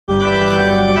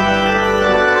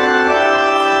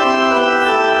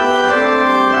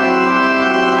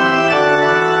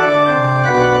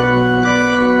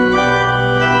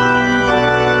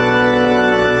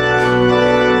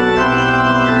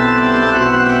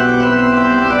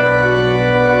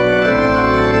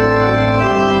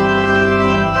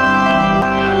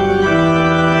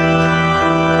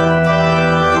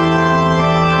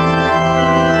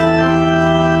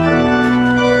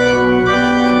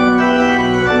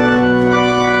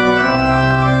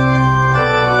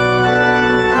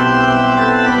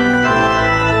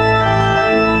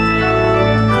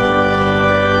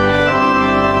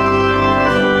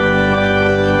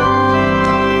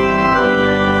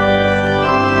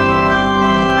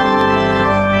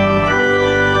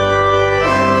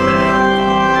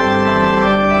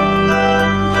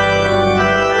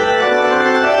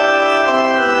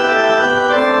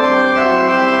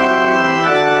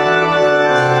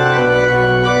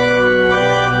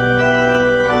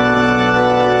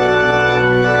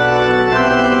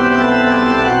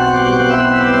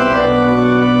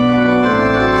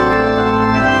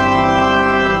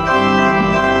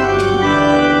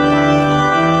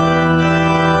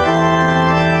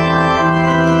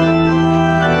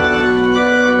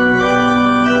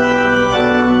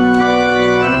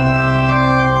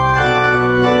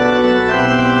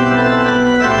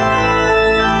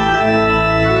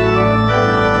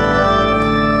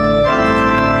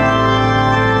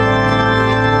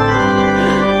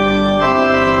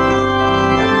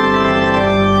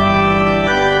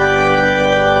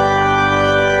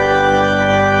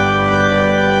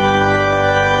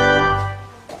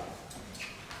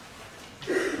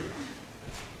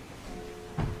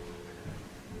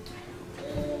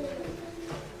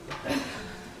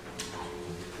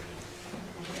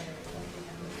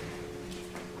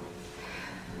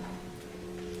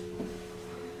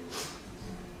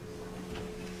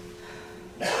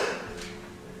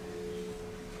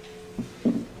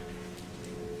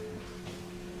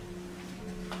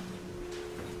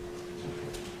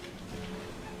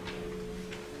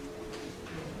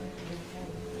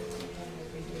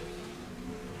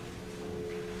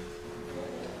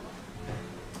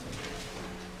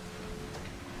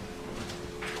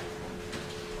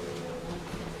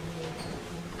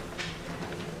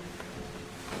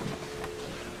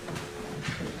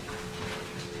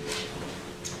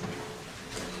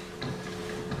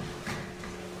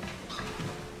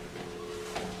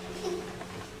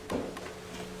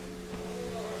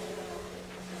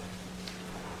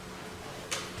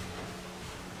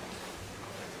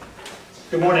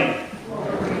Good morning.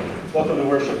 Welcome to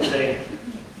worship today.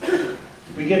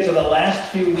 We get to the last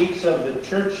few weeks of the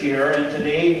church year, and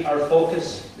today our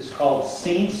focus is called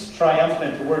Saints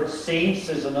Triumphant. The word saints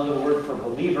is another word for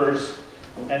believers,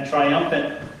 and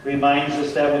triumphant reminds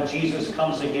us that when Jesus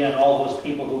comes again, all those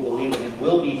people who believe in him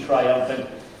will be triumphant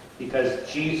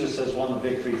because Jesus has won the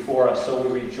victory for us. So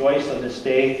we rejoice on this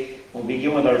day. We'll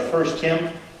begin with our first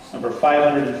hymn, number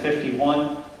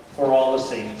 551, For All the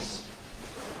Saints.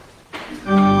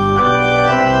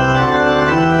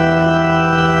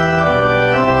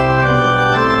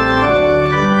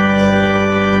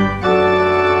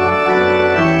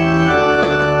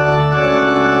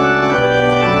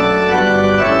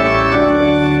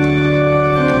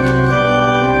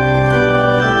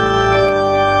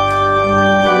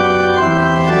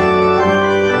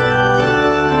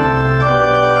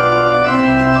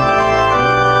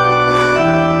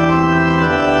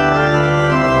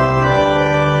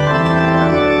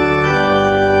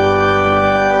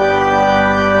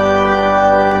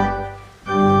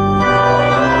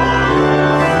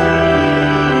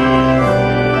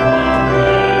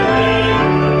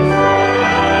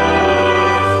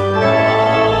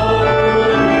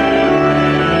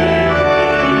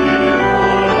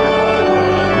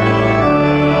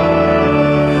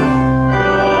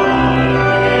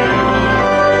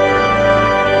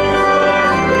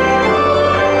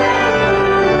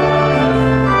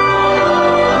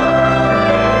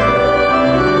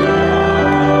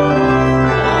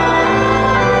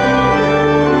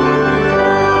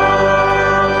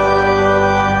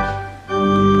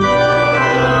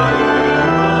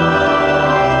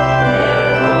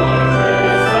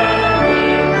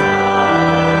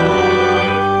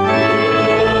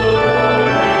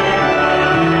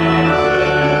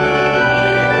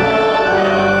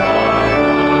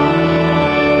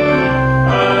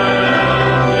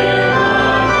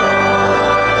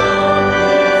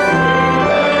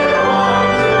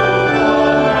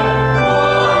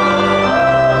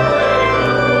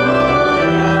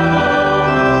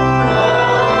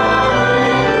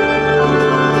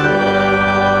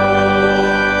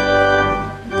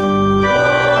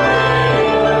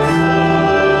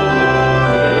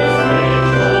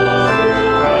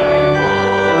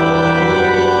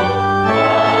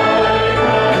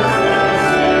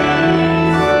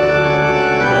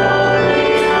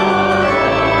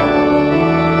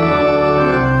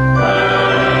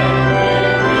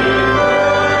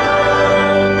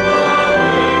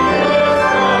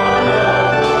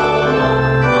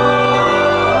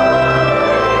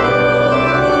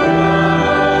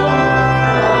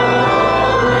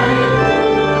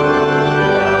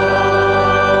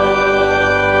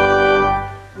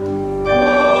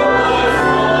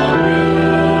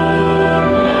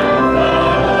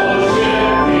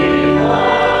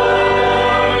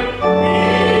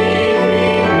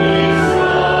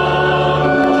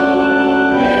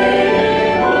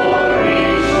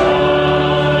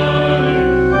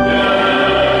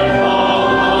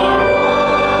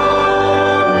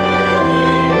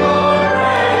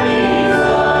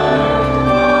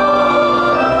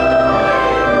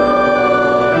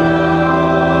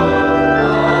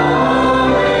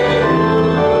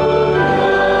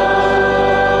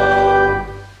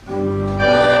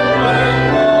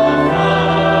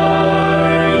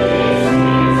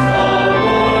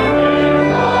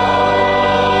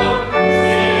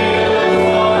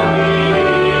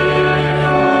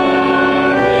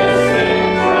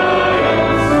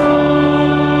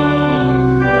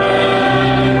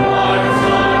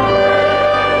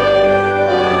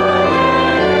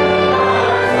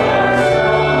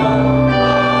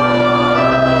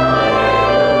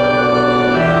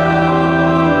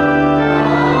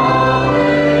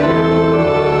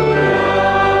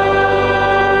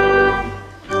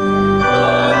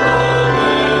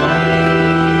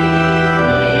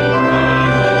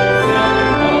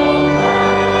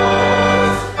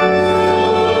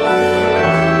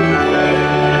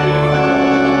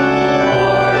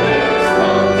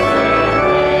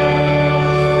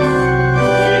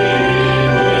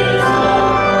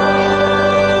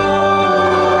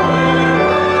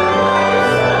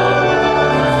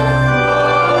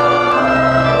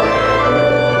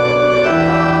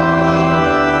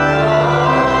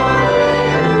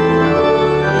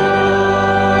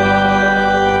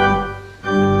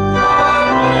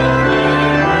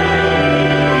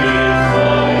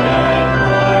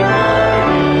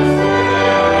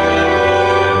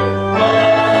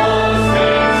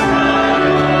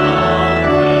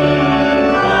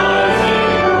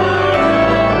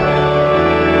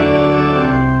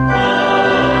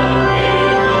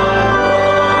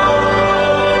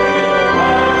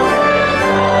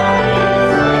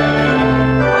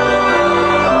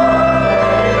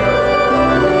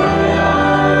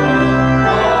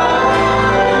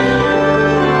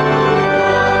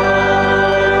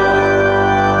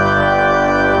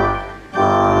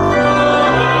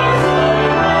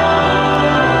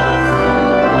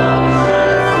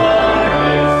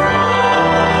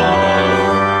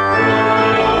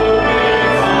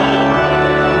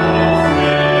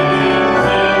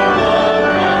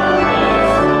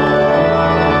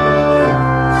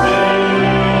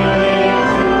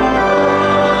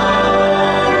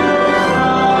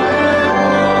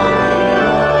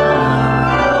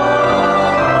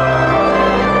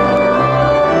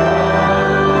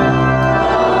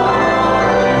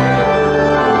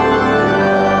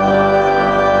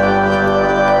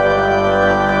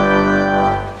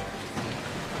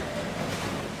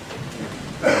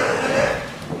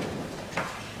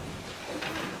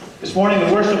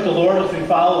 as we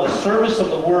follow the service of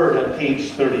the Word on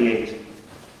page 38.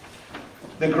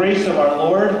 The grace of our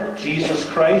Lord Jesus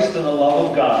Christ and the love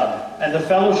of God and the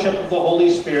fellowship of the Holy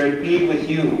Spirit be with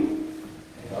you.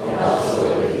 And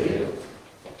also with you.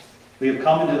 We have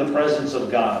come into the presence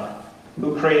of God,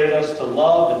 who created us to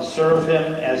love and serve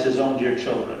him as his own dear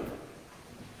children.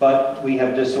 But we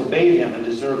have disobeyed him and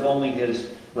deserve only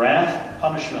his wrath and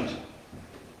punishment.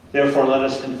 Therefore, let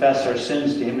us confess our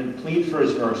sins to him and plead for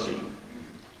his mercy.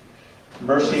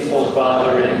 Merciful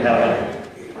Father in heaven,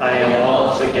 I am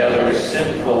altogether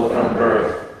sinful from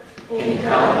birth. In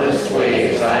countless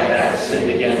ways I have sinned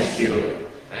against you,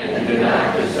 and do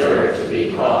not deserve to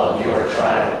be called your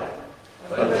child.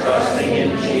 But trusting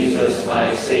in Jesus,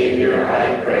 my Savior,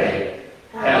 I pray,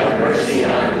 have mercy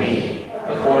on me,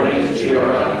 according to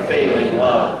your unfailing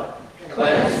love.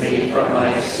 Cleanse me from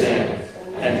my sin,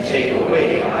 and take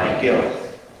away my guilt.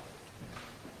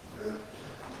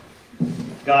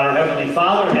 God, our Heavenly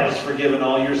Father, has forgiven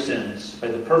all your sins. By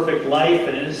the perfect life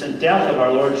and innocent death of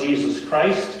our Lord Jesus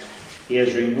Christ, he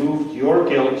has removed your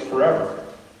guilt forever.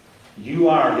 You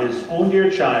are his own dear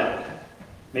child.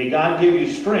 May God give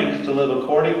you strength to live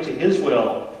according to his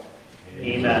will.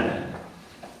 Amen.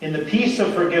 In the peace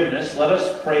of forgiveness, let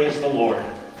us praise the Lord.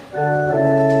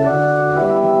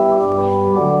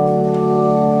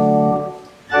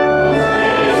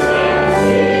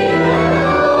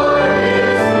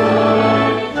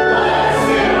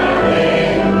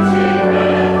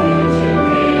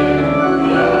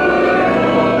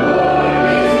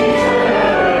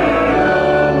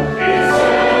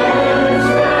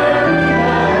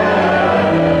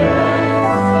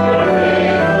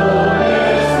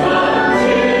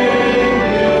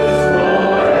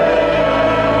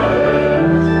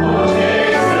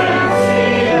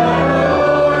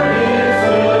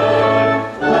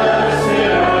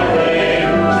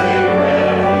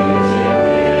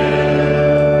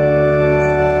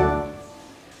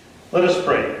 Let us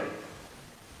pray.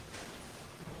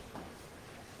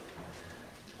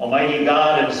 Almighty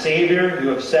God and Savior, you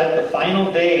have set the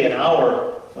final day and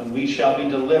hour when we shall be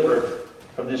delivered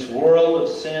from this world of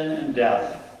sin and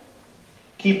death.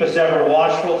 Keep us ever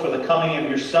watchful for the coming of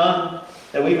your Son,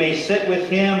 that we may sit with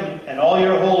him and all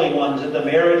your holy ones at the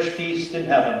marriage feast in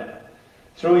heaven.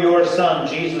 Through your Son,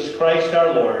 Jesus Christ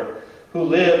our Lord, who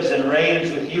lives and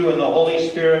reigns with you in the Holy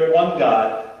Spirit, one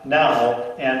God,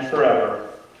 now and forever.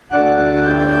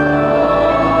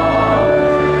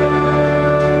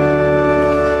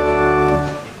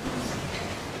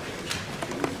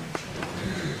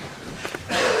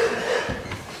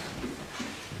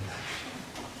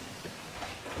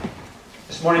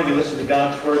 This morning we listen to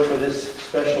God's Word for this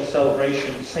special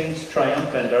celebration, Saints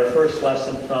Triumphant, our first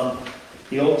lesson from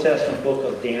the Old Testament book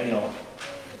of Daniel.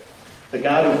 The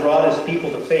God who brought his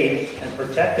people to faith and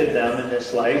protected them in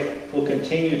this life will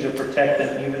continue to protect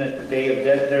them even at the day of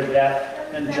their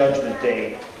death and judgment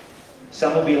day.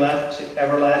 Some will be left to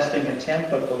everlasting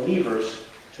contempt, but believers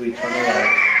to eternal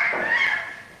life.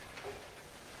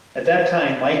 At that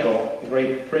time, Michael, the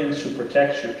great prince who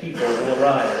protects your people, will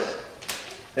arise.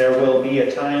 There will be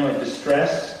a time of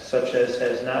distress, such as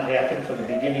has not happened from the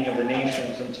beginning of the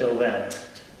nations until then.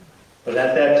 But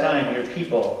at that time, your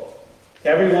people,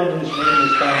 everyone whose name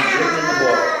is found written in the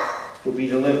book, will be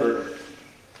delivered.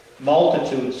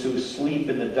 Multitudes who sleep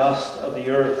in the dust of the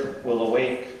earth will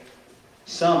awake,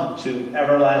 some to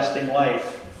everlasting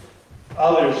life,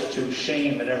 others to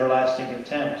shame and everlasting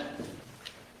contempt.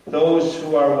 Those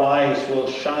who are wise will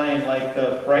shine like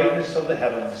the brightness of the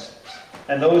heavens,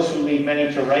 and those who lead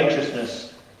many to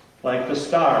righteousness like the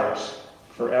stars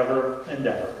forever and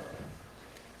ever.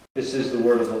 This is the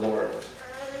word of the Lord.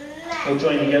 We'll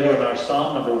join together in our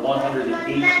psalm number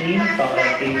 118, found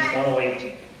on page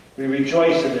 108. We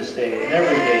rejoice in this day and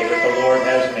every day that the Lord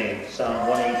has made. Psalm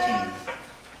 118.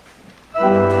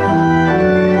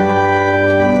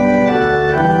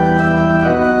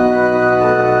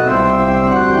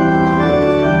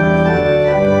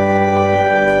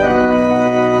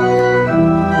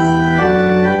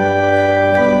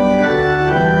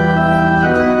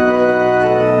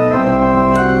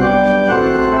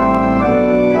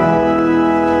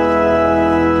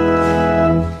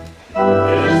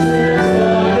 This is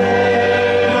the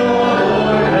day the Lord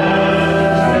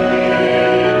has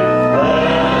made.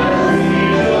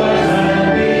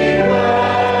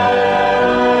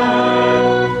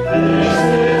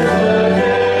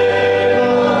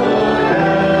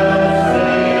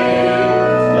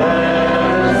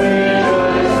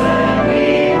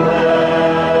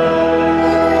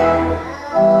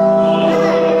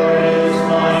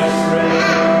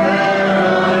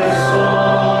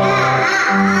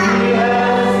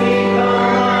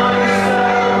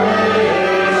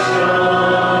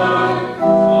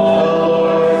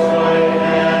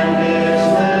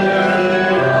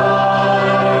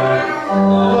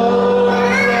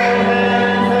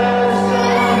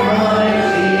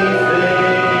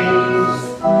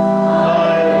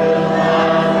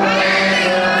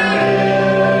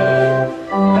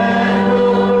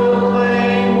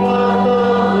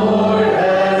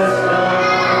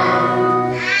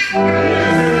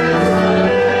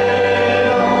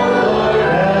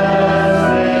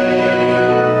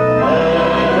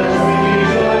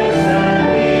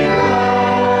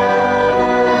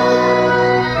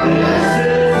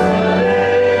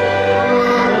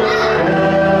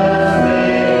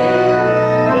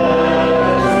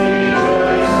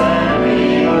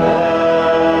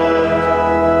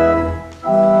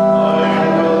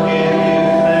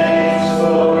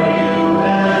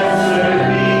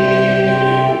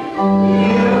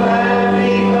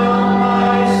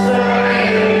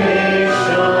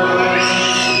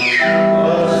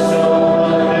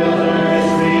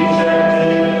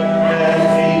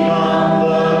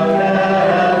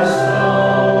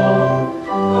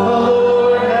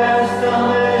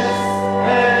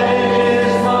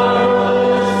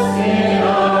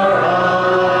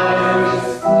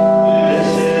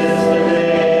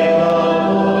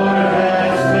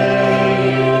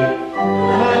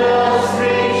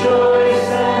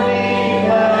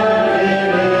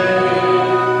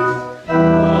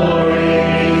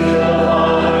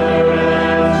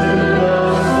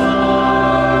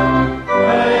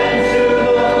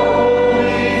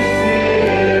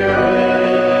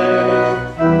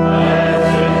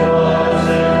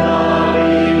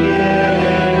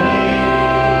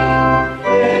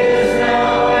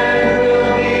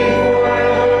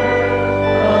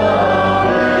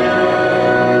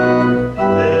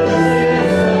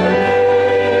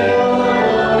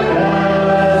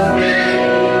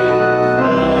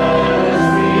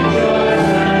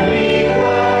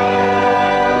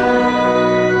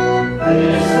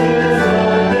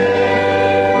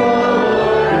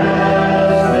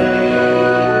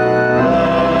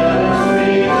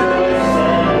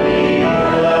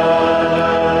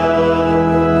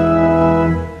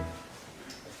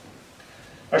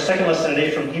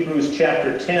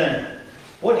 chapter 10.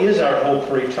 What is our hope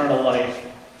for eternal life?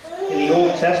 In the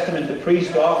Old Testament, the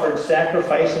priest offered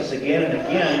sacrifices again and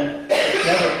again, which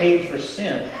never paid for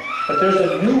sin. But there's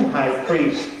a new high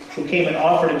priest who came and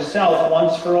offered himself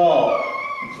once for all.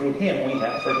 And through him we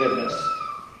have forgiveness.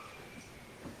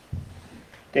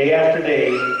 Day after day,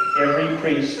 every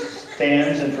priest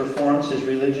stands and performs his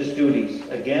religious duties.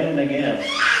 Again and again,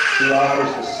 he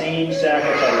offers the same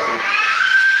sacrifices,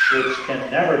 which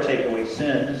can never take away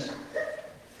sins.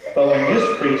 But when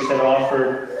this priest had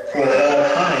offered for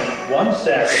all time one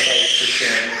sacrifice for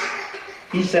sins,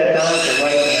 he sat down at the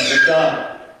right hand of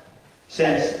God.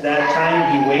 Since that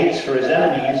time he waits for his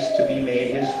enemies to be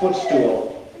made his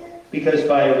footstool, because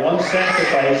by one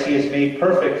sacrifice he has made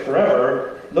perfect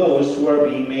forever those who are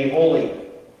being made holy.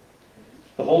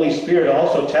 The Holy Spirit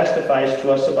also testifies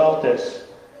to us about this.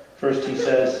 First he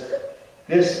says,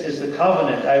 "This is the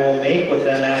covenant I will make with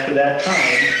them after that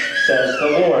time, says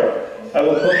the Lord. I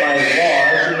will put my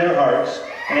laws in their hearts,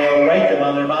 and I will write them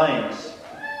on their minds."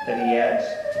 Then he adds,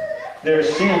 "Their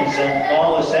sins and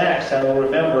lawless acts I will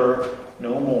remember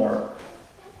no more.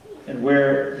 And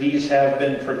where these have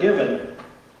been forgiven,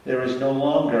 there is no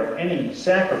longer any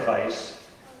sacrifice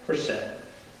for sin."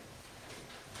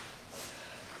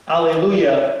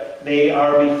 Alleluia! They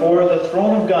are before the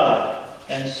throne of God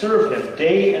and serve him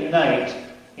day and night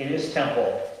in his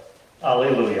temple.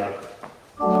 Alleluia!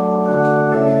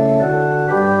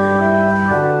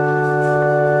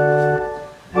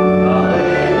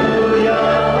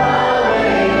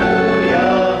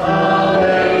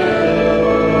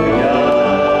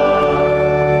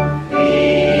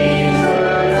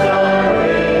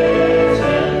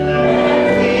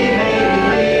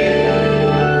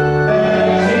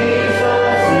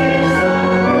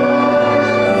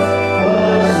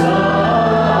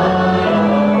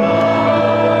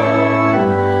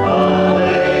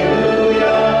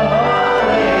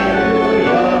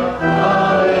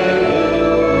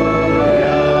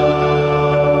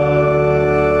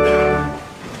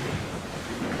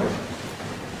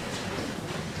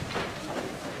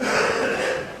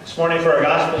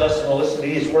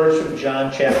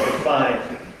 John chapter 5.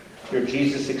 Here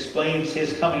Jesus explains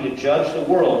his coming to judge the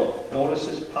world. Notice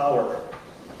his power.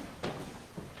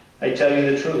 "I tell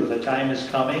you the truth, the time is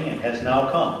coming and has now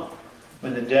come,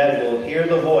 when the dead will hear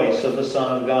the voice of the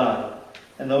Son of God,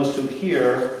 and those who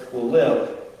hear will live.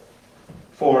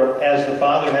 For as the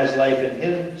Father has life in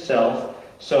himself,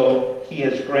 so he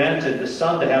has granted the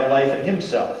Son to have life in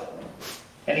himself.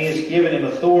 And he has given him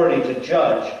authority to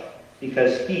judge,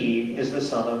 because he is the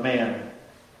Son of Man.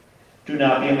 Do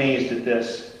not be amazed at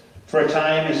this, for a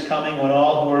time is coming when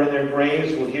all who are in their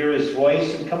graves will hear his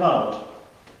voice and come out.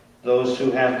 Those who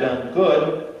have done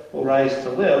good will rise to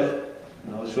live,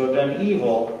 and those who have done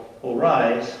evil will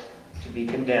rise to be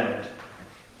condemned."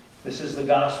 This is the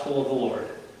gospel of the Lord.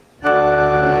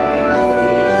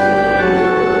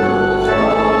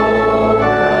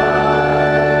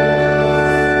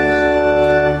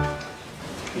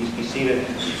 Please be seated.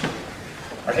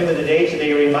 Our hymn of the day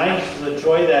today reminds us of the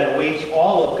joy that awaits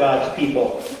all of God's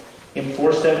people. Hymn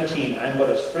 417, "I'm but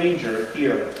a stranger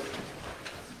here."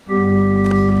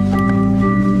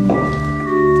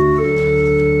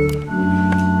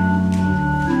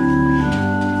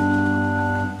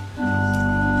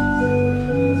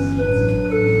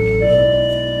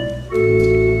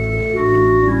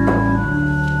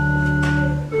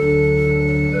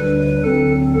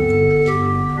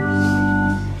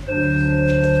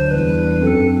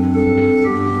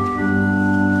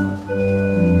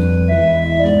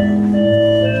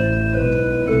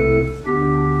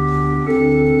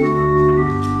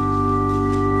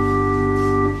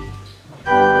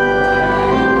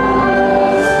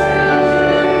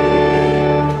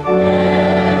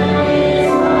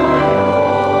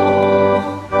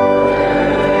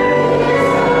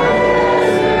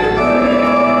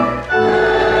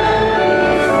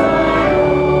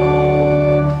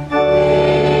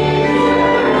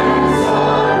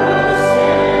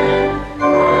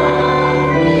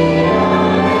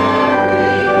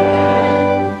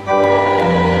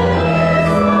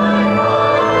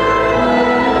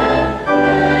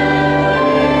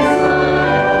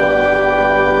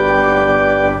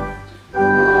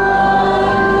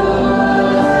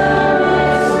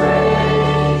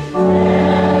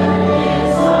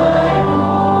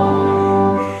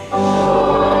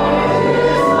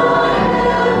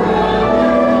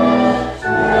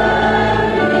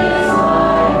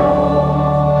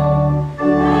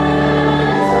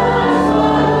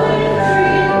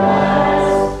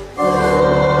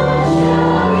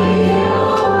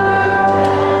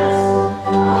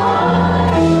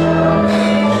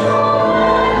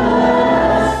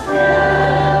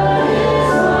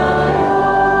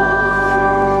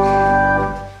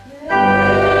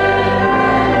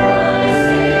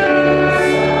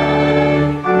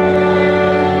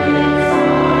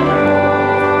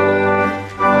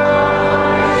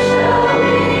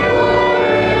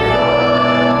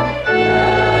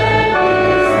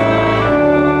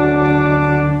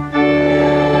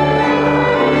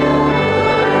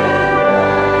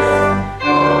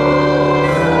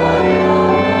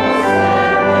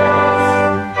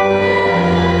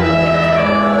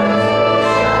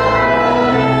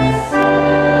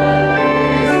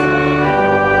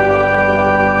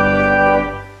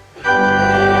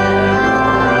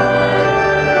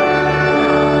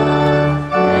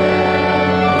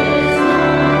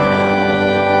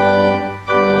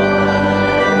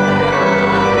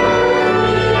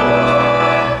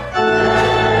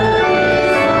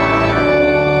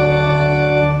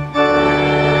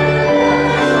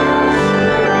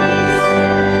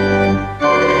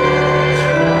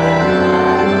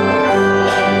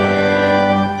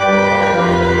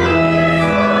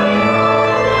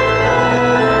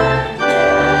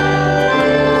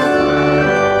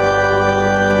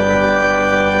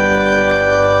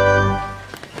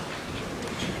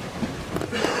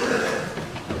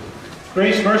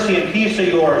 mercy, and peace are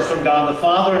yours from God the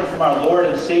Father and from our Lord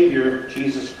and Savior,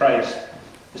 Jesus Christ.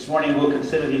 This morning we'll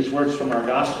consider these words from our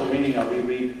gospel reading. I'll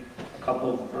reread a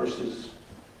couple of verses.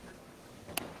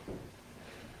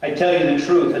 I tell you the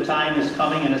truth, the time is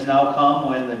coming and has now come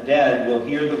when the dead will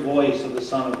hear the voice of the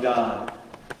Son of God,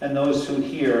 and those who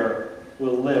hear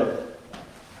will live.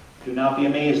 Do not be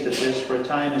amazed at this, for a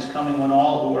time is coming when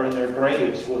all who are in their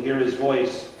graves will hear his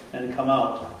voice and come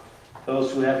out.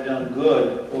 Those who have done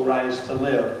good will rise to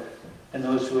live, and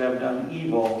those who have done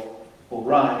evil will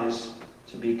rise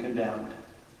to be condemned.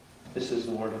 This is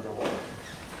the word of the Lord.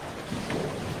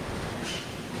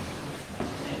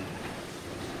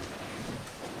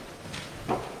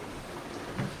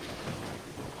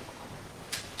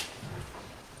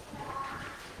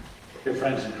 Dear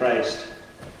friends in Christ,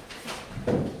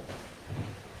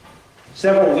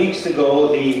 several weeks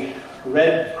ago, the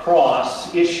Red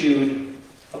Cross issued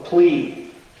a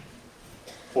plea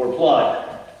for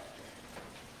blood.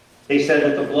 They said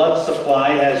that the blood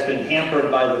supply has been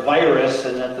hampered by the virus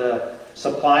and that the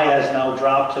supply has now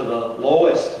dropped to the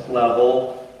lowest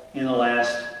level in the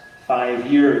last 5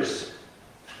 years.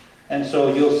 And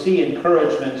so you'll see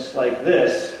encouragements like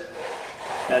this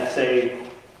that say,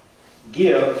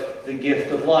 give the gift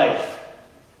of life.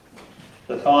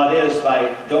 The thought is,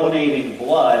 by donating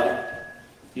blood,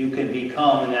 you can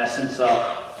become, in essence,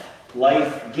 a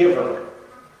life giver.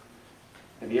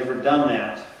 Have you ever done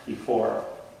that before?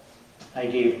 I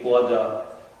gave blood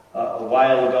a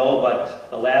while ago, but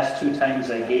the last 2 times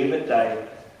I gave it, I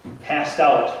passed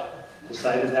out.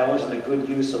 Decided that wasn't a good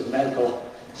use of medical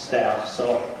staff,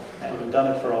 so I haven't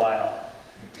done it for a while.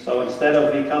 So instead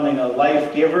of becoming a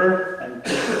life giver, I'm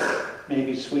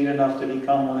maybe sweet enough to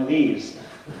become one of these,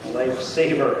 a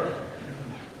lifesaver.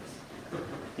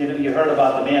 You know, you heard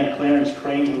about the man Clarence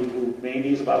Crane who made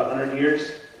these about 100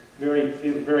 years. Very,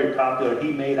 very popular.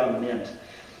 He made a mint.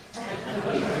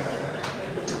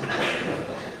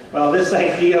 Well, this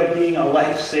idea of being a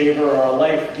lifesaver or a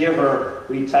life giver,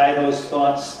 we tie those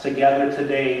thoughts together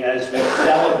today as we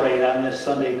celebrate on this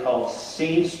Sunday called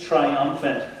Saints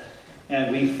Triumphant.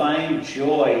 And we find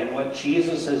joy in what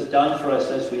Jesus has done for us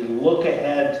as we look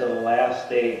ahead to the last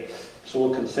day. So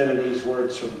we'll consider these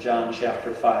words from John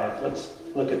chapter 5. Let's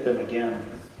look at them again.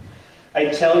 I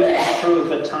tell you the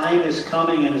truth, a time is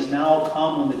coming and has now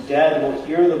come when the dead will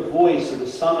hear the voice of the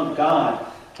Son of God,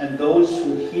 and those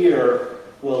who hear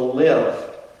will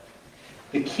live.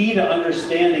 The key to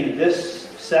understanding this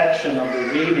section of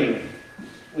the reading,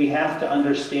 we have to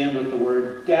understand what the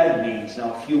word dead means.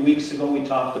 Now, a few weeks ago we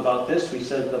talked about this. We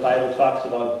said the Bible talks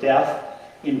about death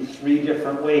in 3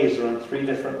 different ways, or on 3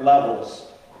 different levels.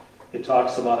 It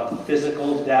talks about a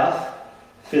physical death.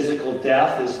 Physical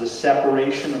death is the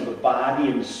separation of the body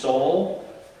and soul.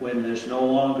 When there's no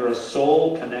longer a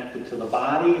soul connected to the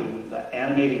body, and the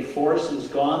animating force is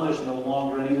gone, there's no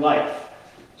longer any life.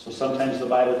 So sometimes the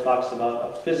Bible talks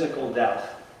about a physical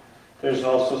death. There's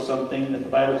also something that the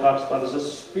Bible talks about as a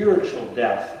spiritual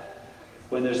death,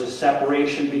 when there's a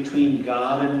separation between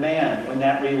God and man, when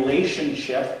that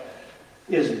relationship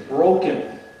is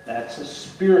broken. That's a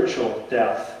spiritual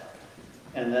death.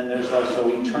 And then there's also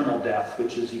eternal death,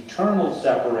 which is eternal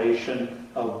separation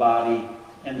of body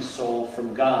and soul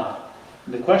from God.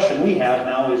 And the question we have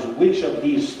now is, which of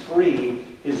these 3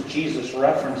 is Jesus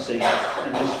referencing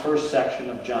in this first section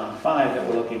of John 5 that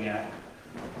we're looking at?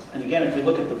 And again, if you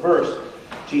look at the verse,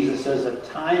 Jesus says, a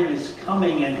time is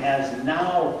coming and has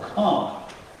now come.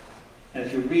 And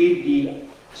if you read the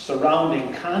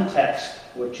surrounding context,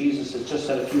 what Jesus has just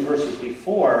said a few verses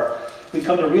before, we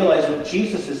come to realize what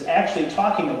Jesus is actually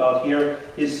talking about here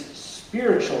is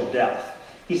spiritual death.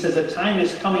 He says a time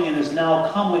is coming and has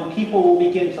now come when people will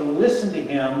begin to listen to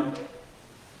him,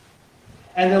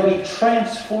 and they'll be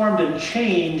transformed and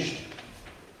changed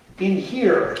in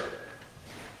here.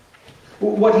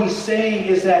 What he's saying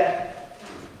is that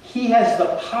he has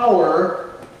the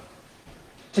power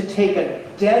to take a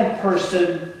dead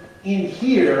person in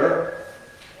here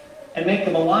and make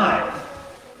them alive.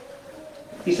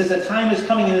 He says a time is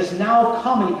coming and is now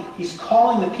coming. He's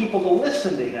calling the people to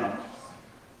listen to him.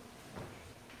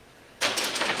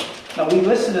 Now we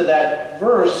listen to that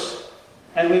verse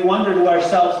and we wonder to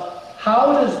ourselves,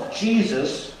 how does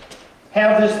Jesus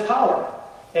have this power?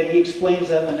 And he explains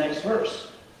that in the next verse.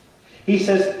 He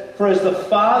says, for as the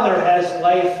Father has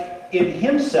life in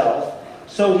himself,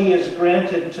 so he has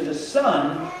granted to the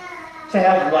Son to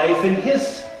have life in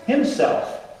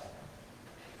himself.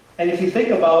 And if you think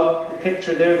about the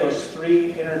picture there, those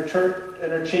 3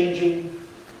 interchanging,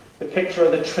 the picture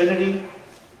of the Trinity,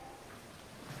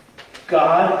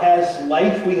 God has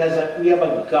life. We have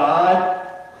a God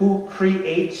who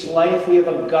creates life. We have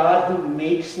a God who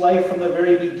makes life from the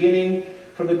very beginning.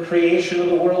 From the creation of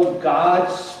the world,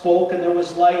 God spoke and there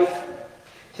was life.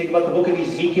 Think about the book of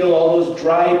Ezekiel, all those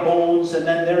dry bones, and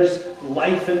then there's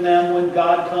life in them when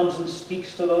God comes and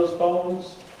speaks to those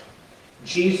bones.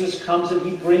 Jesus comes and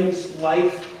he brings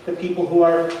life to people who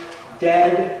are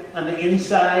dead on the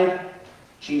inside.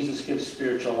 Jesus gives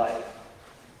spiritual life.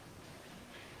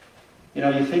 You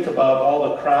know, you think about all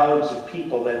the crowds of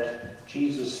people that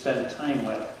Jesus spent time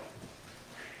with.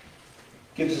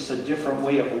 Gives us a different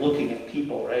way of looking at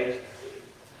people, right?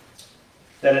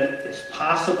 That it's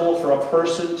possible for a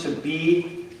person to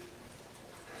be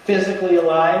physically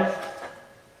alive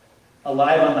on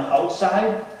the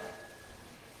outside,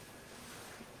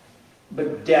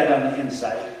 but dead on the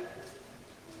inside.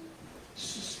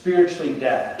 Spiritually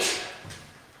dead.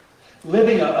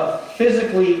 Living a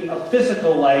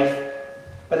physical life,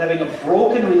 but having a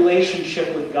broken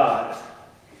relationship with God.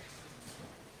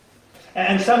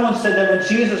 And someone said that when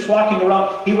Jesus walking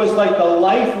around, he was like the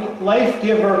life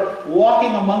giver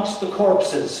walking amongst the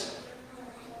corpses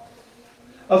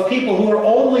of people who were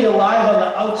only alive on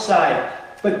the outside,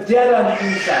 but dead on the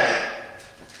inside.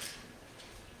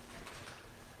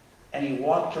 And he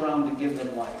walked around to give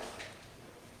them life.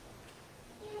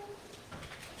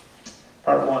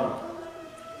 Part 1.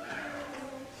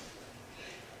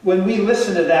 When we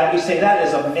listen to that, we say, that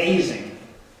is amazing.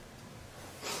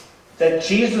 That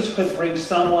Jesus could bring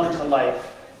someone to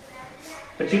life.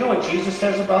 But do you know what Jesus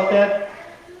says about that?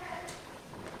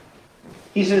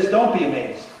 He says, don't be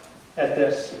amazed at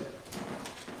this.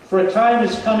 For a time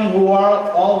is coming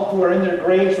all who are in their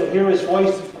graves will hear his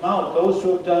voice and come out. Those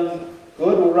who have done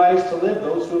good will rise to live.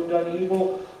 Those who have done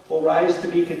evil will rise to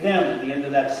be condemned. At the end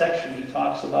of that section, he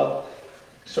talks about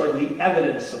sort of the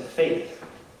evidence of faith,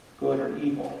 good or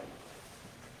evil.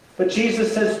 But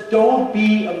Jesus says, don't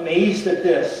be amazed at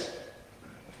this.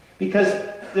 Because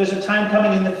there's a time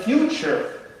coming in the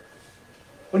future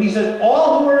when he says,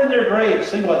 all who are in their graves,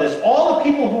 think about this, all the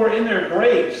people who are in their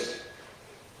graves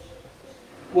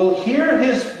will hear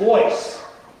his voice.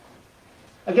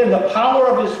 Again, the power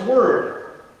of his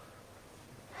word.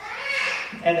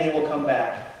 And they will come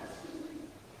back.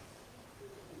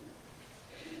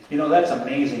 You know, that's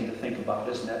amazing to think about,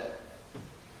 isn't it?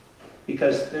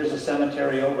 Because there's a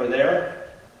cemetery over there,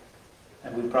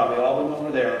 and we've probably all been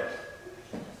over there.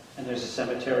 And there's a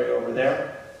cemetery over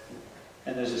there,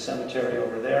 and there's a cemetery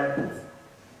over there,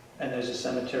 and there's a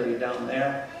cemetery down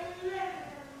there,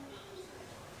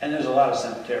 and there's a lot of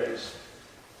cemeteries.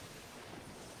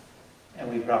 And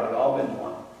we've probably all been to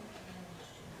one.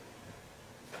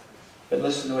 But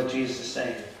listen to what Jesus is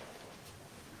saying.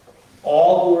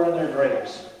 All who are in their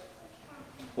graves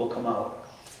will come out.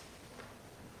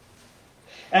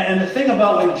 And the thing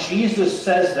about when Jesus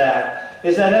says that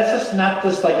is that that's just not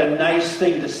just like a nice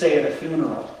thing to say at a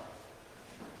funeral.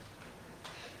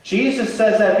 Jesus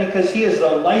says that because he is the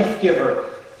life giver.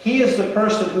 He is the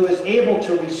person who is able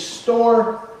to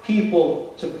restore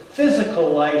people to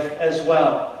physical life as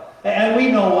well. And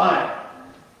we know why.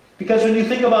 Because when you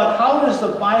think about how does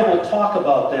the Bible talk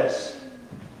about this?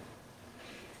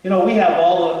 You know, we have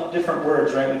all the different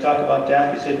words, right? We talk about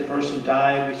death. We say the person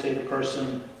died. We say the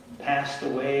person passed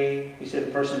away. We say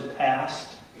the person passed.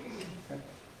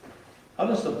 How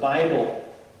does the Bible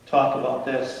talk about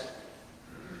this?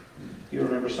 You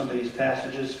remember some of these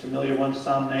passages, familiar ones,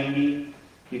 Psalm 90.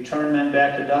 You turn men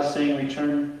back to dust, saying,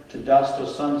 return to dust, O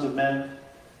sons of men.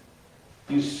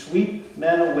 You sweep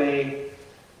men away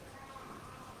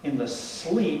in the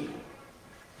sleep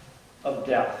of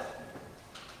death.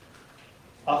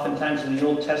 Oftentimes in the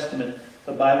Old Testament,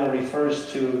 the Bible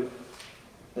refers to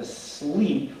the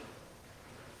sleep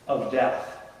of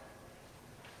death.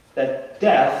 That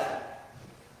death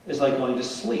is like going to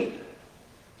sleep.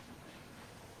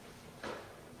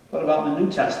 What about in the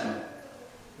New Testament?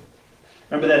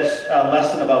 Remember that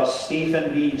lesson about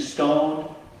Stephen being stoned?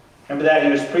 Remember that?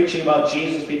 He was preaching about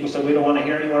Jesus. People said, we don't want to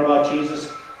hear any more about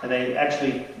Jesus. And they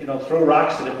actually, threw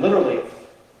rocks at him, literally.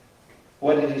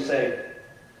 What did he say?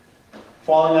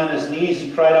 Falling on his knees,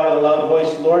 he cried out with a loud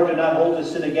voice, Lord, do not hold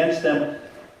this sin against them.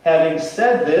 Having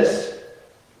said this,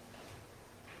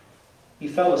 he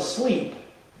fell asleep.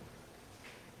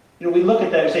 We look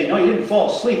at that and say, no, he didn't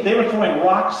fall asleep. They were throwing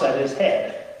rocks at his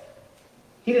head.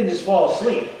 He didn't just fall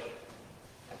asleep.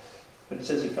 But it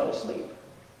says he fell asleep.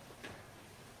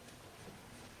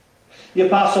 The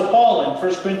Apostle Paul in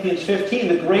 1 Corinthians 15,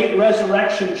 the great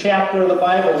resurrection chapter of the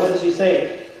Bible, what does he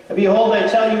say? Behold, I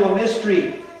tell you a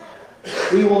mystery.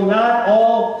 We will not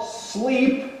all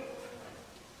sleep,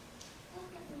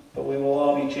 but we will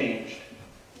all be changed.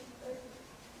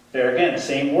 There again,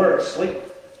 same word, sleep.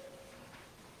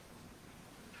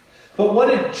 But what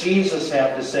did Jesus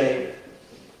have to say?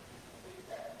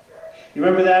 You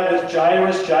remember that with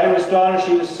Jairus' daughter?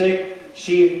 She was sick.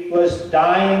 She was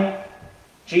dying.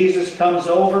 Jesus comes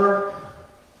over.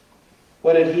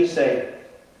 What did he say?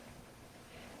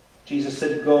 Jesus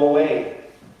said, "Go away.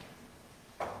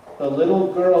 The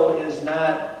little girl is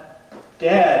not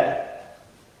dead,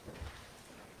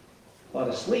 but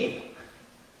asleep."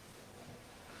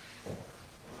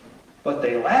 But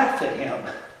they laughed at him.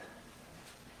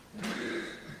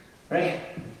 Right?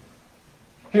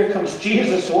 Here comes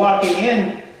Jesus walking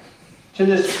in to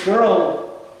this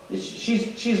girl.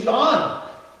 She's gone.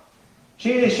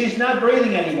 She's not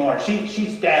breathing anymore.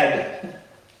 She's dead.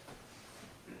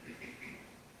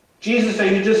 Jesus, are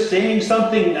you just saying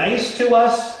something nice to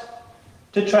us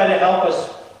to try to help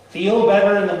us feel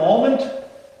better in the moment?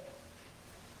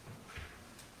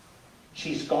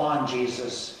 She's gone,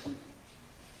 Jesus.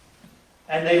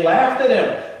 And they laughed at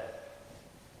him.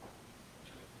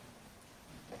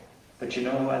 But you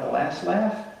know who had the last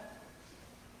laugh?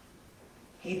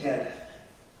 He did.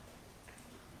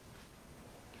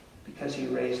 Because he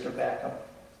raised her back up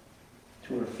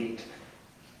to her feet.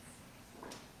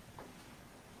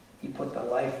 He put the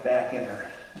life back in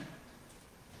her.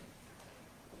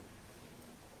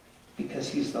 Because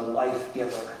he's the life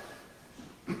giver.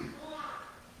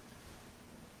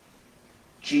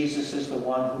 Jesus is the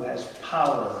one who has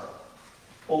power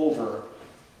over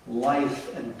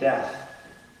life and death.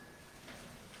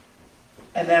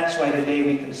 And that's why today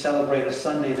we can celebrate a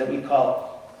Sunday that we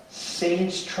call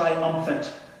Saints Triumphant.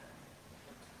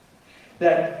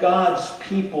 That God's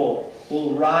people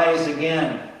will rise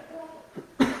again.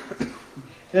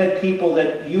 That people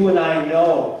that you and I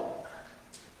know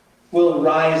will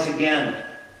rise again.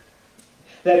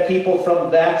 That people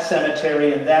from that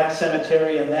cemetery and that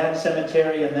cemetery and that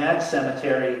cemetery and that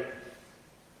cemetery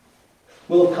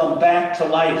will come back to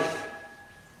life.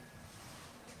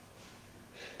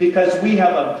 Because we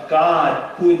have a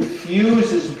God who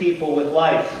infuses people with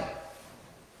life.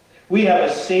 We have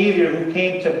a Savior who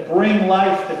came to bring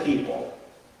life to people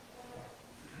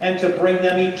and to bring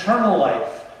them eternal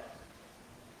life.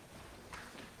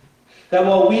 That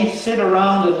while we sit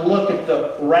around and look at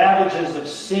the ravages of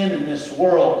sin in this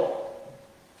world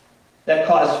that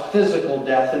cause physical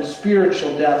death and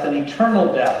spiritual death and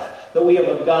eternal death, that we have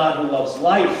a God who loves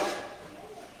life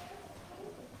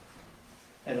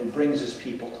and who brings his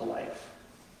people to life.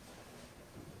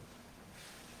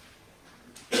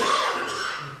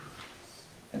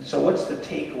 And so what's the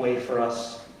takeaway for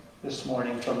us this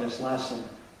morning from this lesson?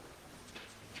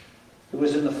 It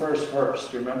was in the first verse.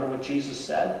 Do you remember what Jesus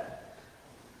said?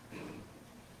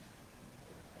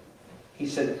 He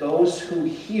said, "Those who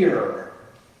hear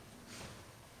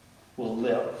will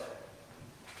live."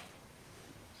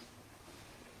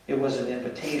 It was an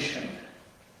invitation.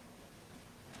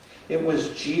 It was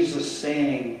Jesus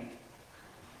saying,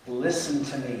 "Listen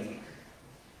to me.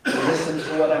 Listen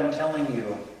to what I'm telling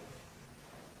you."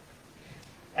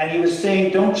 And he was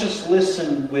saying, don't just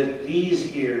listen with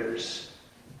these ears.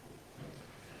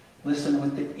 Listen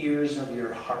with the ears of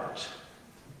your heart.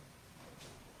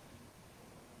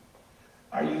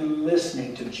 Are you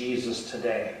listening to Jesus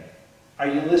today? Are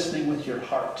you listening with your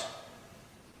heart?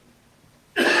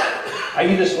 Are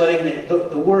you just letting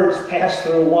the words pass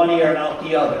through one ear and out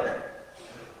the other?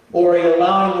 Or are you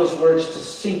allowing those words to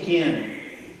sink in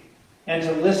and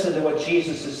to listen to what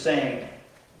Jesus is saying?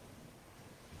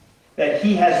 That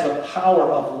he has the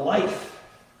power of life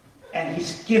and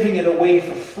he's giving it away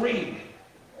for free.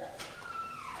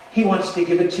 He wants to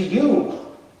give it to you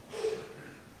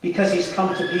because he's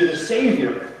come to be the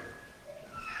Savior.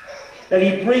 That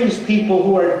he brings people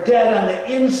who are dead on the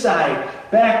inside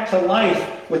back to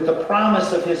life with the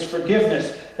promise of his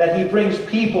forgiveness. That he brings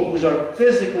people who are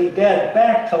physically dead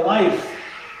back to life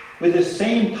with the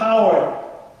same power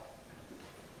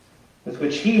with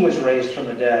which he was raised from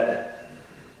the dead.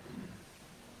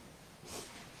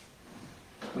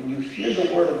 When you hear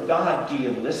the word of God, do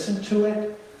you listen to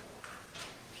it?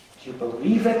 Do you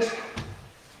believe it?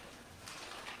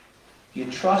 Do you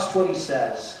trust what he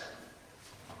says?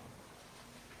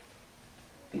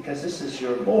 Because this is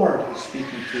your Lord who's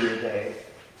speaking to you today.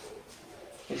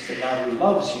 It's the God who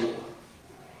loves you,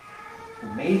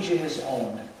 who made you his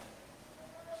own,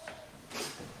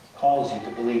 calls you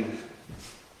to believe.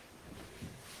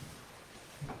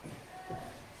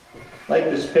 Like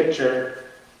this picture,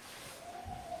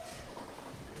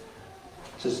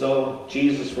 it's as though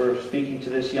Jesus were speaking to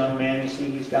this young man. You see,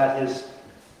 he's got his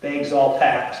bags all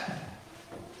packed.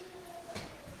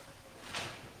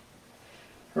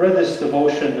 I read this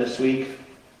devotion this week,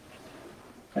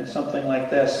 and something like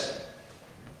this.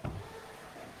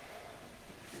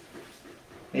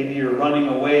 Maybe you're running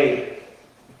away.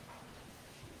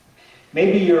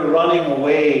 Maybe you're running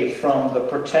away from the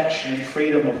protection and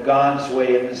freedom of God's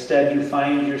way, and instead you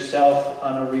find yourself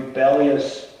on a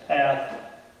rebellious path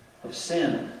of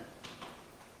sin.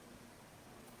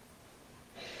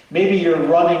 Maybe you're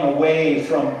running away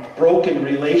from broken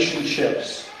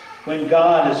relationships when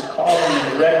God is calling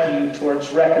and directing you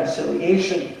towards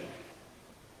reconciliation.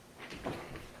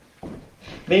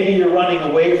 Maybe you're running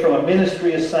away from a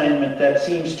ministry assignment that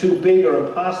seems too big or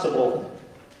impossible.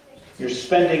 You're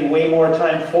spending way more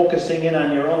time focusing in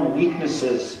on your own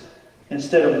weaknesses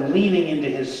instead of leaning into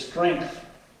His strength.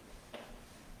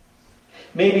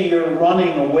 Maybe you're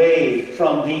running away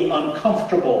from the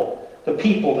uncomfortable, the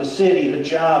people, the city, the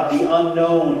job, the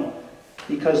unknown,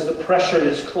 because the pressure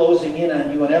is closing in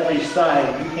on you on every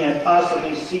side. You can't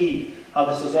possibly see how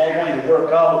this is all going to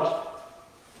work out.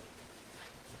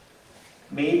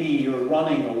 Maybe you're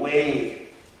running away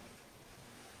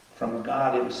from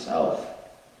God Himself,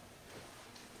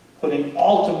 putting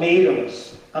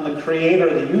ultimatums on the Creator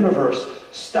of the universe,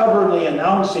 stubbornly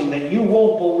announcing that you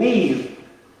won't believe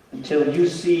until you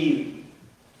see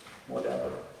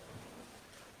whatever.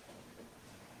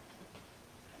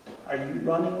 Are you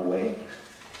running away?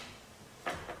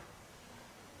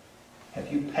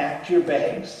 Have you packed your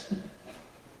bags?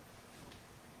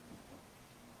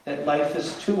 That life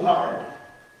is too hard.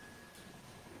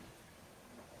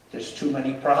 There's too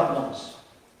many problems.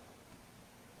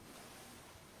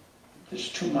 There's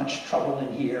too much trouble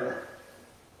in here.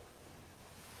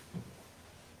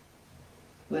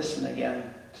 Listen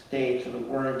again today to the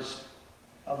words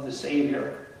of the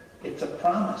Savior. It's a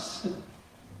promise.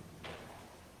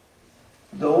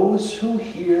 Those who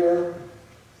hear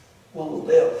will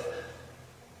live.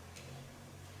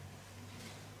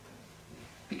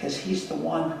 Because He's the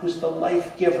one who's the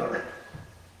life giver.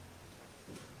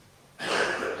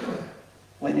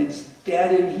 When it's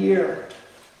dead in here,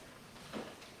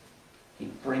 He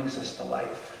brings us to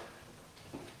life.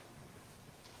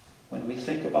 When we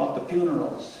think about the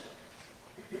funerals,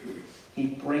 He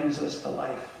brings us to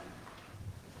life.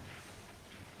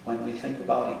 When we think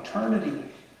about eternity,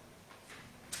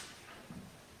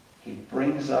 He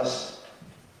brings us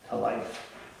to life.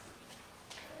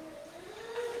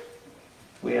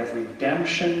 We have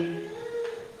redemption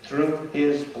through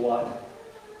His blood,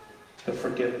 the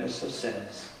forgiveness of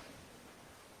sins.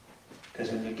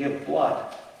 Because when you give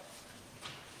blood,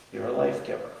 you're a life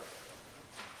giver.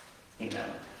 Amen.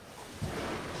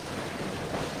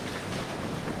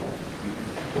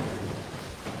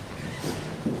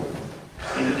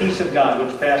 In the peace of God,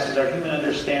 which passes our human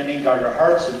understanding, guard our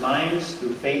hearts and minds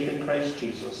through faith in Christ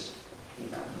Jesus.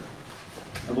 Amen.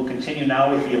 And we'll continue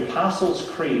now with the Apostles'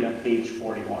 Creed on page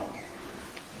 41.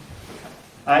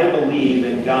 I believe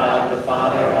in God the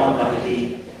Father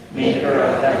Almighty, maker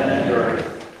of heaven and earth.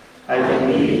 I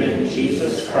believe in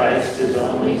Jesus Christ, His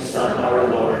only Son, our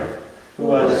Lord, who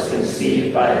was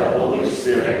conceived by the Holy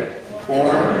Spirit,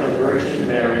 born of the Virgin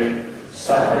Mary,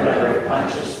 suffered under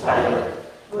Pontius Pilate,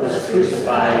 was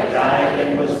crucified, died,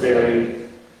 and was buried.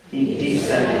 He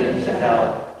descended into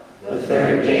hell. The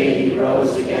third day He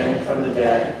rose again from the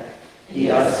dead. He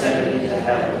ascended into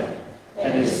heaven,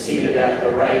 and is seated at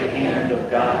the right hand of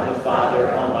God the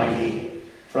Father Almighty.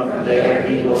 From there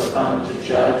He will come to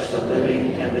judge the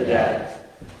living and the dead.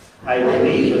 I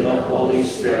believe in the Holy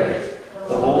Spirit,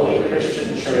 the holy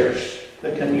Christian Church,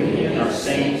 the communion of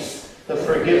saints, the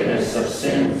forgiveness of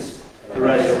sins, the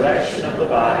resurrection of the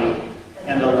body,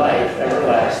 and the life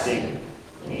everlasting.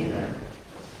 Amen.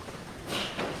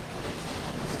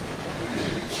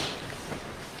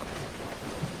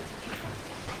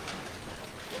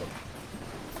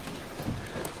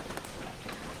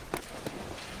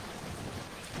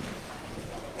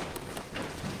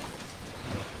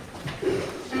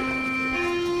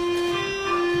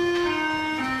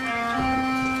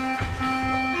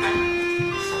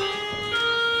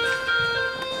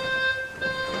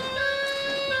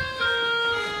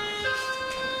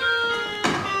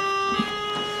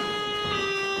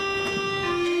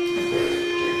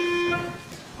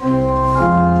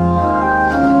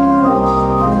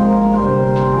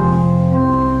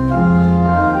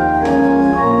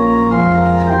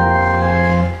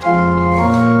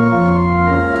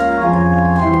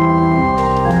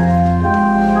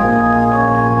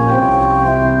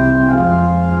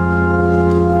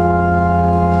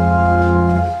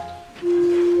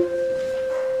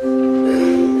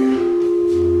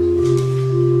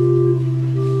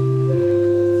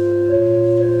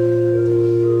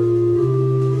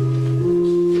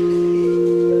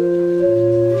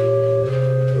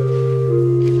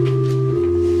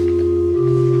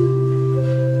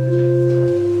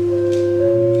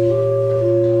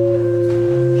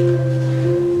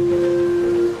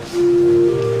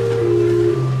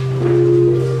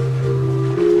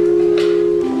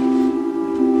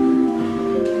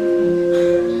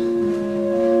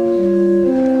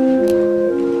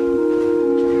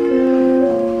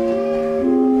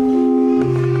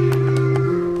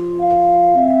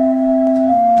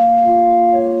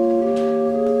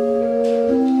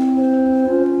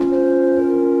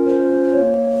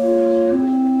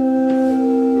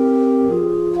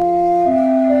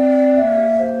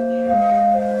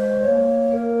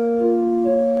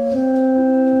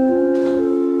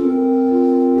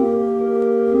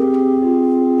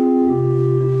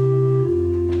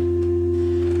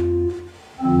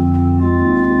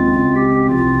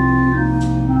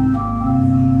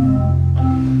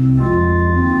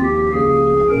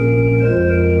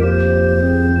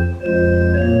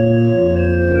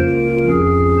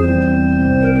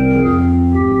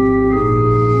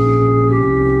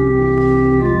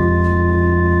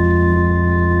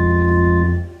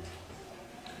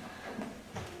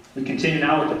 We continue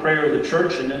now with the prayer of the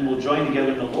church, and then we'll join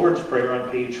together in the Lord's Prayer on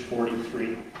page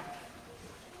 43.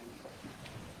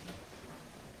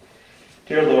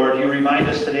 Dear Lord, you remind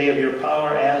us today of your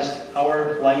power as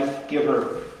our life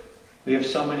giver. We have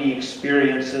so many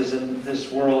experiences in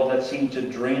this world that seem to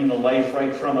drain the life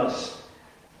right from us.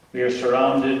 We are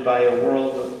surrounded by a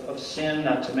world of sin,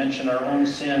 not to mention our own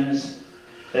sins,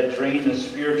 that drain the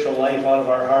spiritual life out of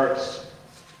our hearts.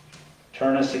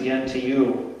 Turn us again to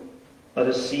you. Let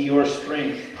us see your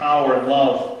strength, power, and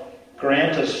love.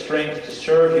 Grant us strength to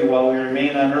serve you while we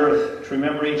remain on earth, to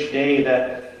remember each day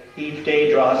that each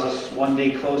day draws us one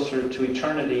day closer to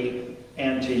eternity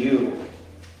and to you.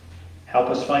 Help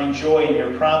us find joy in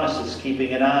your promises,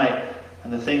 keeping an eye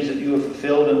on the things that you have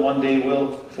fulfilled and one day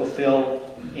will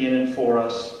fulfill in and for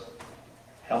us.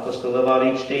 Help us to live out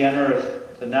each day on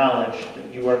earth the knowledge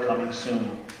that you are coming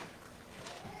soon.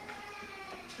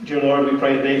 Dear Lord, we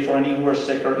pray today for any who are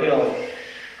sick or ill.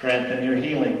 Grant them your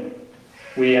healing.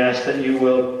 We ask that you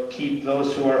will keep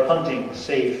those who are hunting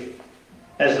safe.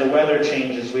 As the weather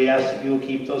changes, we ask that you will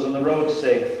keep those on the road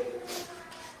safe.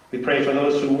 We pray for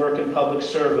those who work in public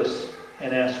service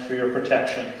and ask for your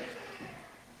protection.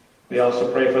 We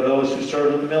also pray for those who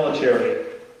serve in the military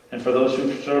and for those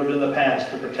who've served in the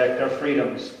past to protect our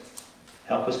freedoms.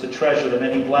 Help us to treasure the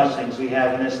many blessings we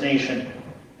have in this nation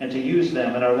and to use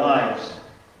them in our lives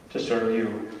to serve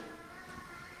you.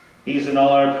 These and all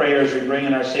our prayers we bring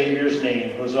in our Savior's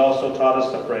name, who has also taught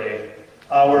us to pray.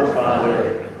 Our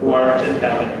Father, who art in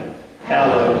heaven,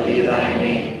 hallowed be thy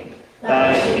name.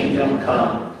 Thy kingdom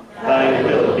come, thy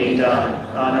will be done,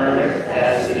 on earth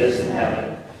as it is in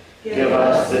heaven. Give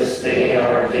us this day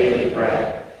our daily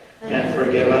bread, and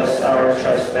forgive us our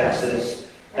trespasses,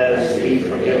 as we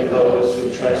forgive those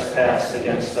who trespass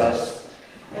against us.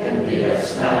 And lead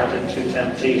us not into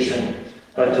temptation,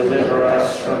 but deliver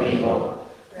us from evil.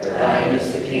 For thine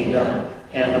is the kingdom,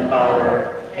 and the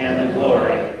power, and the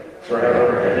glory,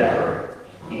 forever and ever.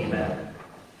 Amen.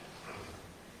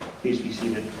 Please be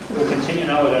seated. We'll continue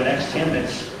now with our next hymn.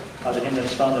 It's the hymn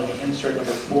that's found in the insert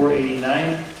number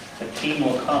 489. The team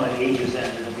will come at age's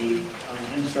end. It'll be on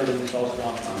the insert of this also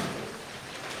on time.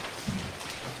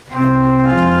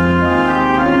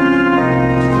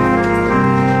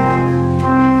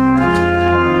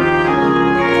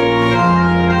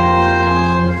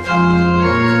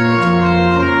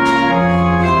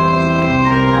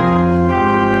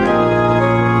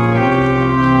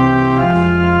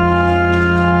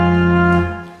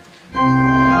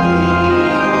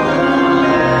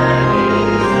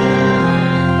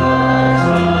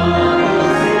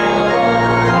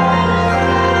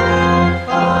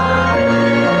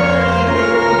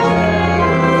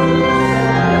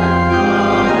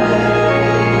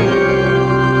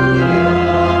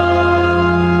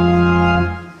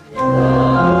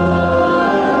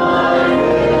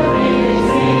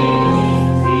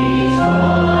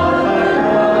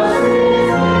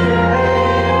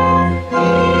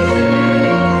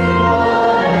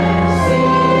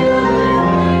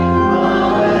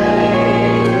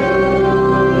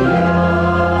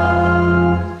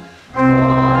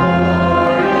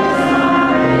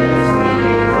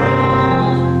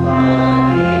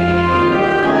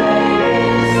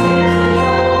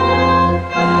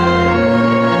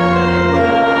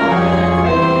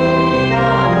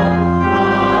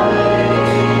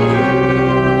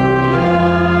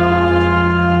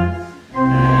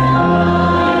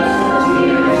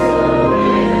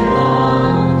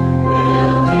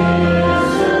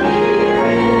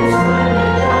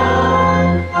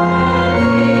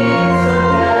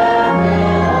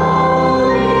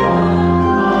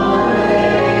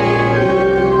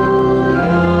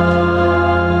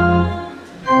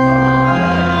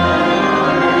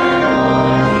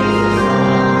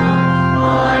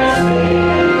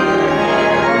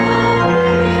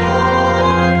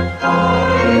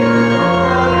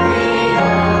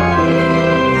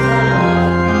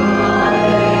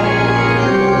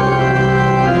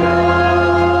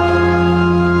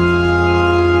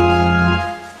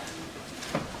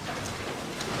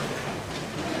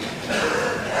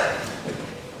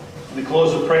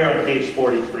 page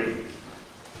 43.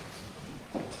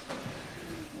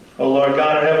 O Lord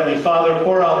God, our Heavenly Father,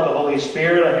 pour out the Holy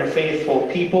Spirit on your faithful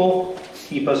people.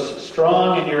 Keep us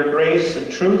strong in your grace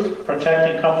and truth. Protect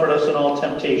and comfort us in all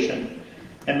temptation.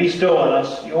 And bestow on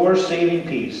us your saving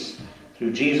peace.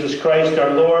 Through Jesus Christ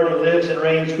our Lord, who lives and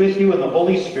reigns with you in the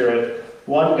Holy Spirit,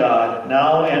 one God,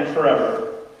 now and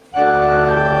forever.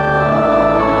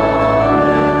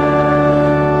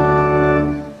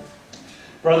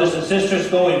 Brothers and sisters,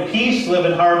 go in peace, live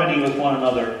in harmony with one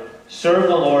another. Serve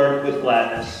the Lord with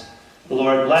gladness. The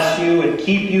Lord bless you and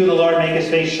keep you. The Lord make his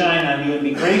face shine on you and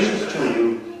be gracious to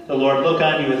you. The Lord look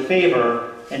on you with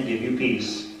favor and give you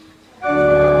peace.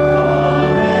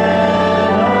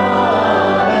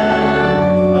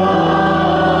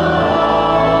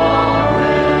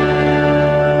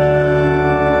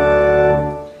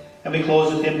 And we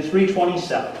close with hymn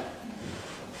 327.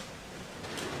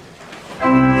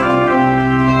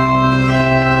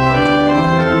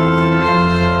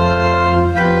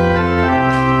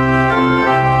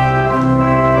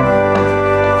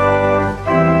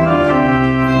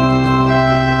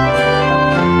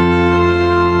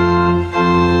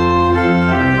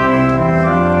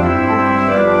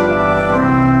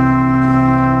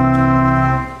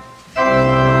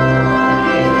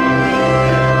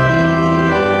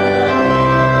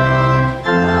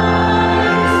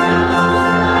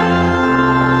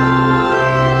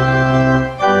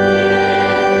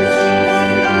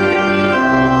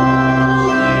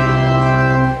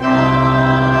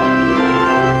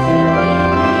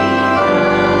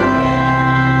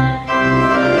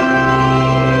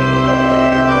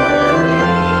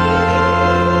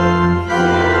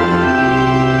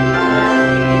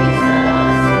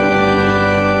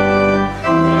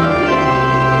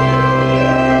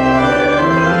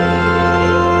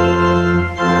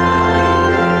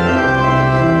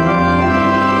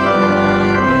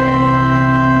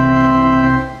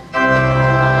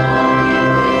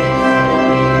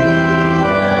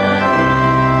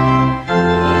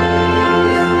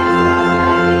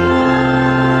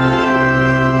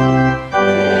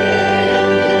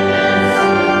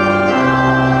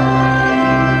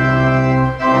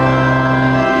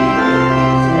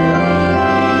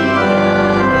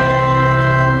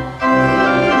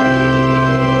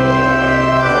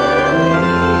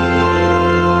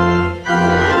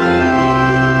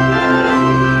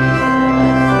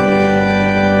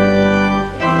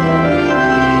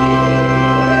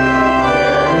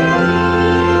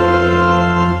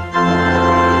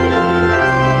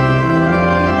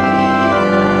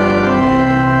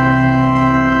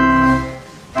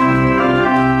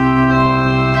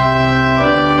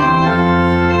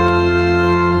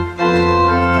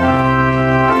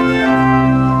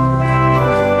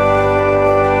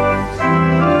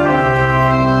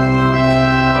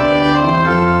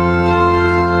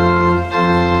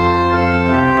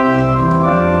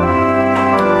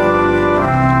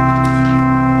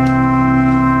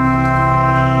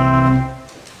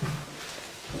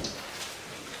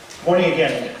 Morning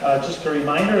again. Just a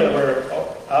reminder that we're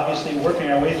obviously working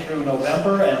our way through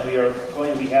November, and we are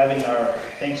going to be having our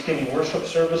Thanksgiving worship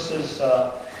services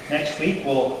next week.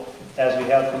 We'll, as we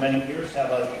have for many years,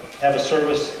 have a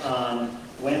service on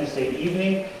Wednesday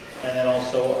evening, and then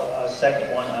also a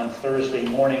second one on Thursday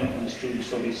morning, and the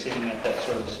students will be singing at that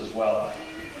service as well.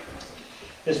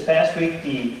 This past week,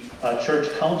 the church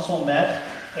council met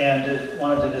and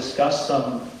wanted to discuss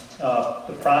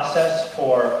the process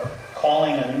for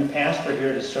calling a new pastor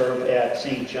here to serve at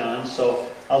St. John's.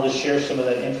 So I'll just share some of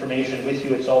that information with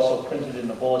you. It's also printed in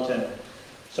the bulletin.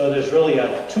 So there's really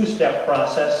a two-step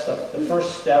process. The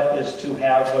first step is to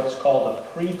have what's called a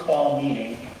pre-call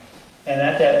meeting. And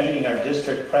at that meeting, our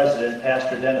district president,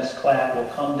 Pastor Dennis Klatt, will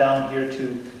come down here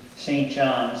to St.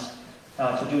 John's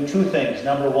to do two things.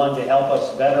 Number one, to help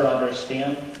us better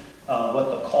understand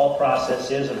what the call process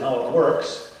is and how it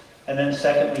works. And then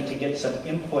secondly, to get some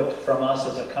input from us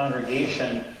as a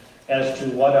congregation as to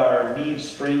what our needs,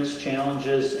 strengths,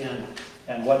 challenges,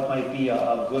 and what might be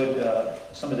a good,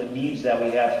 some of the needs that we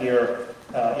have here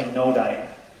in Nodine.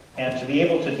 And to be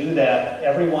able to do that,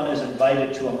 everyone is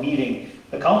invited to a meeting.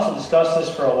 The council discussed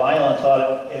this for a while and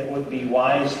thought it would be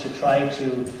wise to try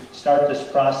to start this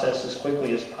process as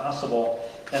quickly as possible.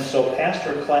 And so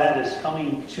Pastor Klatt is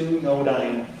coming to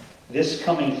Nodine this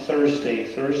coming Thursday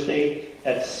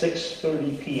at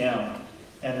 6:30 p.m.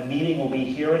 And the meeting will be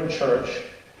here in church.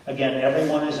 Again,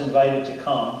 everyone is invited to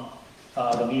come.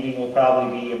 The meeting will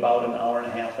probably be about an hour and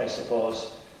a half, I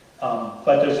suppose.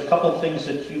 But there's a couple of things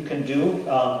that you can do.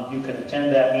 You can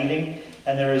attend that meeting.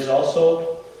 And there is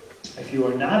also, if you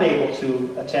are not able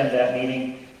to attend that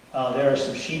meeting, there are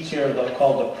some sheets here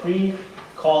called the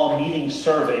pre-call meeting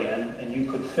survey. And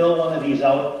you could fill one of these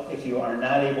out if you are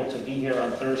not able to be here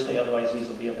on Thursday. Otherwise, these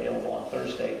will be available on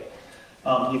Thursday.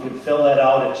 You can fill that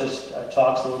out. It just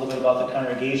talks a little bit about the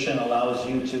congregation, allows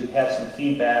you to have some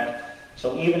feedback.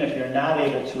 So even if you're not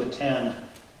able to attend,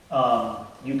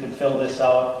 you can fill this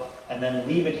out and then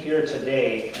leave it here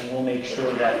today, and we'll make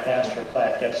sure that Pastor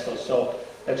Klatt gets those. So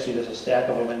actually there's a stack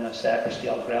of them in the sacristy.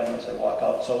 I'll grab them as I walk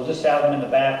out. So we'll just have them in the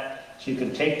back. So you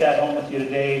can take that home with you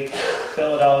today,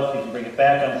 fill it out. You can bring it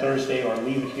back on Thursday or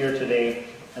leave it here today,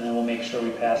 and then we'll make sure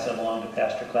we pass it along to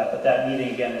Pastor Clapp. But that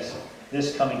meeting, again, is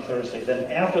this coming Thursday.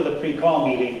 Then after the pre-call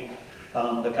meeting,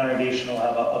 the congregation will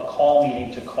have a call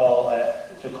meeting to call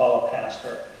a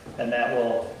pastor, and that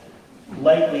will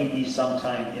likely be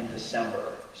sometime in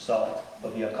December. So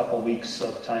there'll be a couple weeks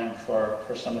of time for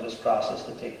some of this process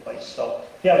to take place. So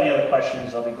if you have any other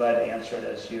questions, I'll be glad to answer it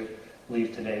as you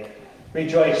leave today.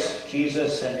 Rejoice,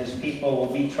 Jesus and his people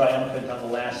will be triumphant on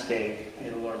the last day. May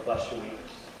the Lord bless your week.